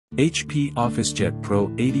HP Officejet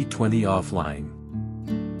Pro 8020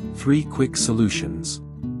 offline. 3 quick solutions.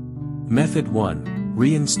 Method 1.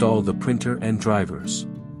 Reinstall the printer and drivers.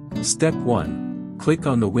 Step 1. Click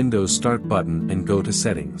on the Windows Start button and go to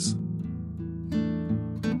Settings.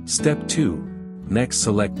 Step 2. Next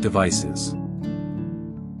select Devices.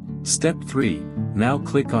 Step 3. Now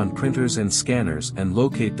click on Printers and Scanners and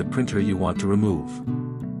locate the printer you want to remove.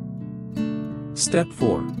 Step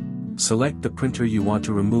 4. Select the printer you want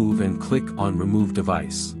to remove and click on Remove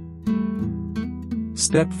Device.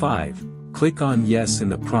 Step 5. Click on Yes in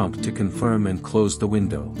the prompt to confirm and close the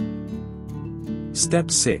window. Step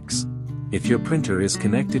 6. If your printer is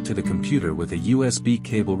connected to the computer with a USB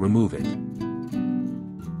cable, remove it.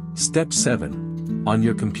 Step 7. On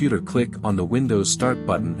your computer, click on the Windows Start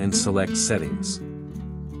button and select Settings.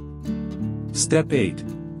 Step 8.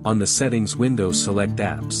 On the Settings window, select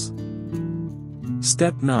Apps.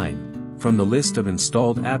 Step 9. From the list of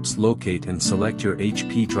installed apps, locate and select your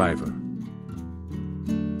HP driver.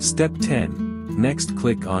 Step 10. Next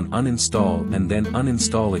click on Uninstall and then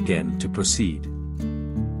uninstall again to proceed.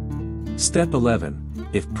 Step 11.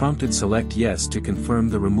 If prompted, select Yes to confirm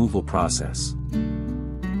the removal process.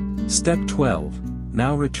 Step 12.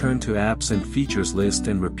 Now return to Apps and Features list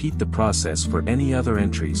and repeat the process for any other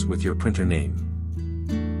entries with your printer name.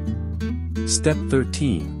 Step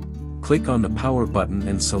 13. Click on the Power button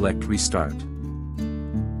and select Restart.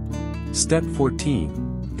 Step 14.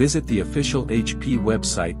 Visit the official HP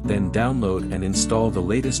website, then download and install the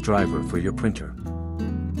latest driver for your printer.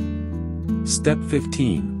 Step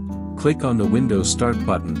 15. Click on the Windows Start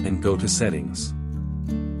button and go to Settings.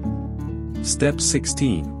 Step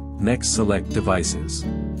 16. Next select Devices.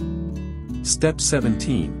 Step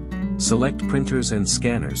 17. Select Printers and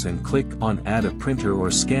Scanners and click on Add a printer or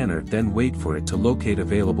scanner, then wait for it to locate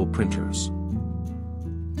available printers.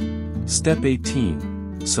 Step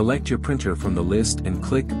 18. Select your printer from the list and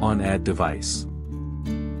click on Add Device.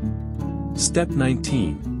 Step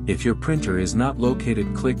 19. If your printer is not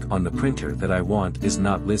located, click on the printer that I want is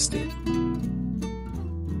not listed.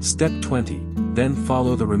 Step 20. Then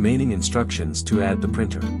follow the remaining instructions to add the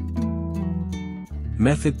printer.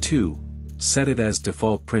 Method 2. Set it as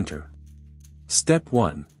default printer. Step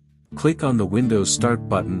 1. Click on the Windows Start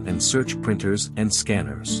button and search Printers and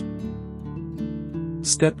Scanners.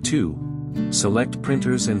 Step 2. Select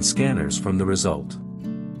Printers and Scanners from the result.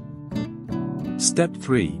 Step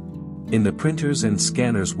 3. In the Printers and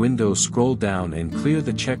Scanners window, scroll down and clear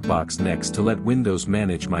the checkbox next to Let Windows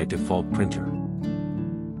manage my default printer.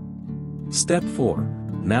 Step 4.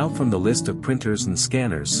 Now from the list of printers and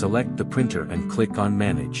scanners, select the printer and click on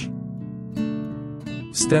Manage.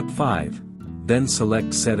 Step 5. Then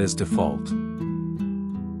select Set as Default.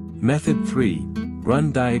 Method 3.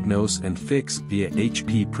 Run Diagnose and Fix via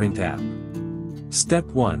HP Print app. Step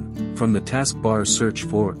 1. From the taskbar, search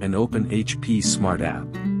for and open HP Smart App.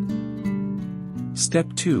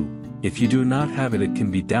 Step 2. If you do not have it, it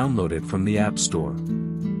can be downloaded from the App Store.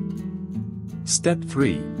 Step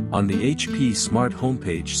 3. On the HP Smart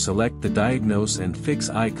homepage, select the Diagnose and Fix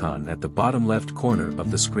icon at the bottom left corner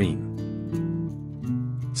of the screen.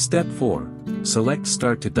 Step 4. Select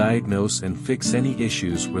Start to diagnose and fix any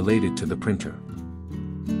issues related to the printer.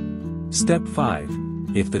 Step 5.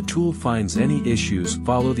 If the tool finds any issues,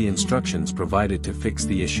 follow the instructions provided to fix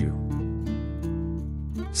the issue.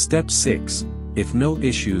 Step 6. If no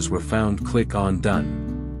issues were found, click on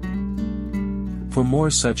Done. For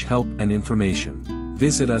more such help and information,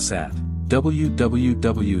 visit us at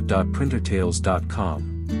www.printertales.com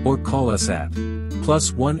or call us at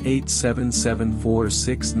 +1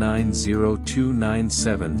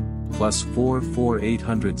 87746900297 +44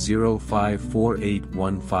 800 0548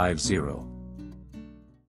 150.